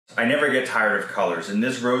I never get tired of colors, and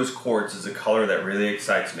this rose quartz is a color that really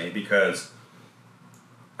excites me because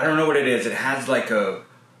I don't know what it is. It has like a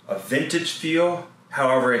vintage feel,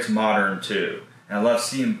 however it's modern too. And I love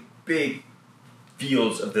seeing big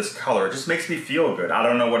fields of this color. It just makes me feel good. I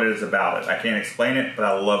don't know what it is about it. I can't explain it, but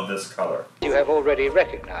I love this color. You have already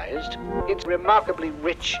recognized it's remarkably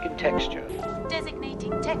rich in texture.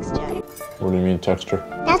 Designating texture. What do you mean texture?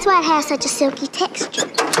 That's why it has such a silky texture.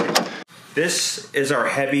 This is our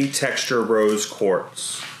heavy texture rose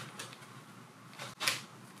quartz.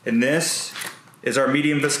 And this is our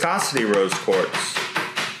medium viscosity rose quartz.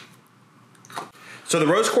 So the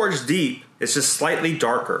rose quartz deep is just slightly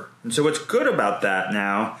darker. And so what's good about that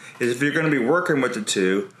now is if you're going to be working with the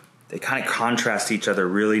two, they kind of contrast each other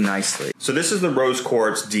really nicely. So this is the rose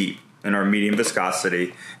quartz deep in our medium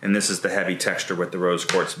viscosity, and this is the heavy texture with the rose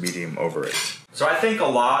quartz medium over it. So I think a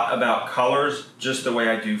lot about colors just the way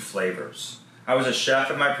I do flavors. I was a chef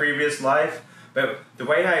in my previous life, but the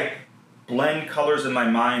way I blend colors in my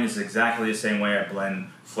mind is exactly the same way I blend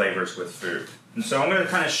flavors with food. And so I'm going to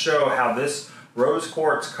kind of show how this rose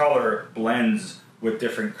quartz color blends with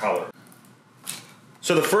different colors.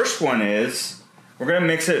 So the first one is, we're going to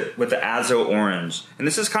mix it with the azo orange. And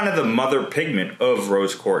this is kind of the mother pigment of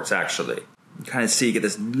rose quartz actually. You kind of see, you get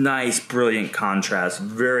this nice brilliant contrast,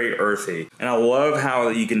 very earthy. And I love how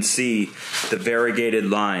you can see the variegated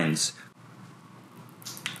lines.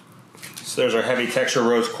 So there's our heavy texture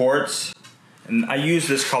rose quartz. And I use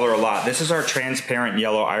this color a lot. This is our transparent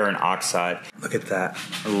yellow iron oxide. Look at that.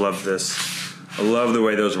 I love this. I love the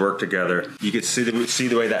way those work together. You can see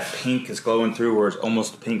the way that pink is glowing through, whereas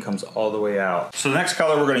almost the pink comes all the way out. So the next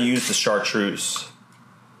color we're going to use the chartreuse.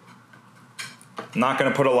 I'm not going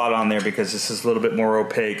to put a lot on there because this is a little bit more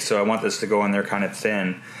opaque, so I want this to go in there kind of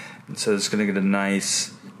thin. And so it's going to get a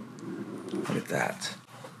nice, look at that.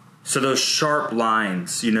 So those sharp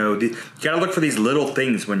lines, you know, you got to look for these little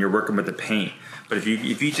things when you're working with the paint. But if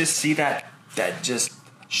you just see that just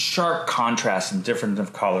sharp contrast and difference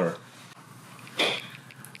of color.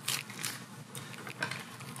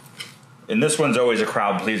 And this one's always a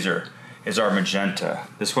crowd pleaser, is our magenta.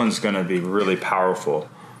 This one's going to be really powerful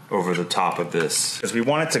over the top of this, because we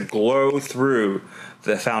want it to glow through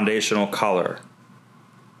the foundational color.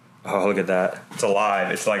 Oh, look at that. It's alive.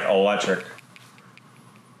 It's like electric.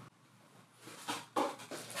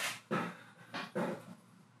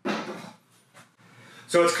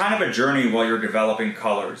 So it's kind of a journey while you're developing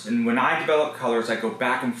colors. And when I develop colors, I go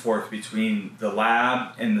back and forth between the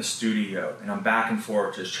lab and the studio. And I'm back and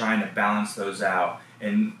forth just trying to balance those out.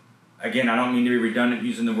 And again, I don't mean to be redundant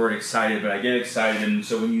using the word excited, but I get excited. And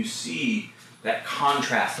so when you see that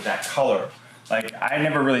contrast of that color, like I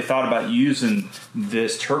never really thought about using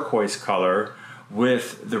this turquoise color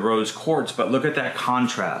with the rose quartz, but look at that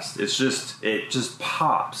contrast. It just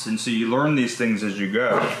pops. And so you learn these things as you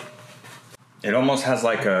go. It almost has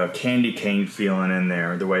like a candy cane feeling in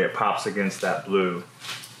there, the way it pops against that blue.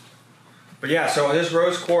 But yeah, so this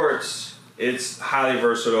rose quartz, it's highly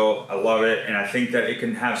versatile. I love it, and I think that it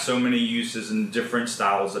can have so many uses in different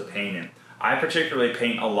styles of painting. I particularly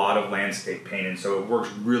paint a lot of landscape painting, so it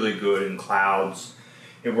works really good in clouds.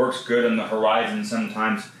 It works good on the horizon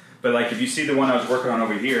sometimes. But like if you see the one I was working on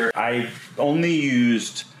over here, I only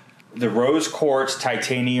used the rose quartz,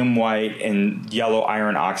 titanium white, and yellow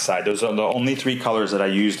iron oxide. Those are the only three colors that I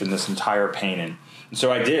used in this entire painting. And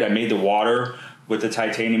so I made the water with the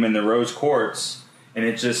titanium and the rose quartz, and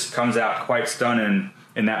it just comes out quite stunning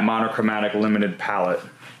in that monochromatic limited palette.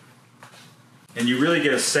 And you really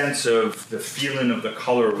get a sense of the feeling of the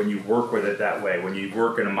color when you work with it that way, when you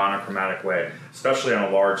work in a monochromatic way, especially on a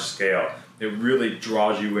large scale. It really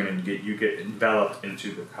draws you in and you get enveloped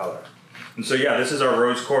into the color. And so yeah, this is our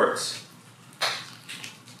rose quartz.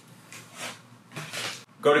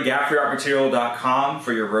 Go to gaffreyartmaterial.com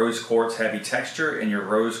for your rose quartz heavy texture and your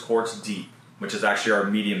rose quartz deep, which is actually our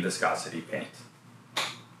medium viscosity paint.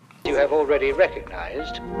 You have already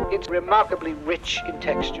recognized it's remarkably rich in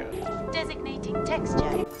texture. Designating texture.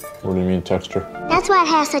 What do you mean texture? That's why it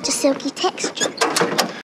has such a silky texture.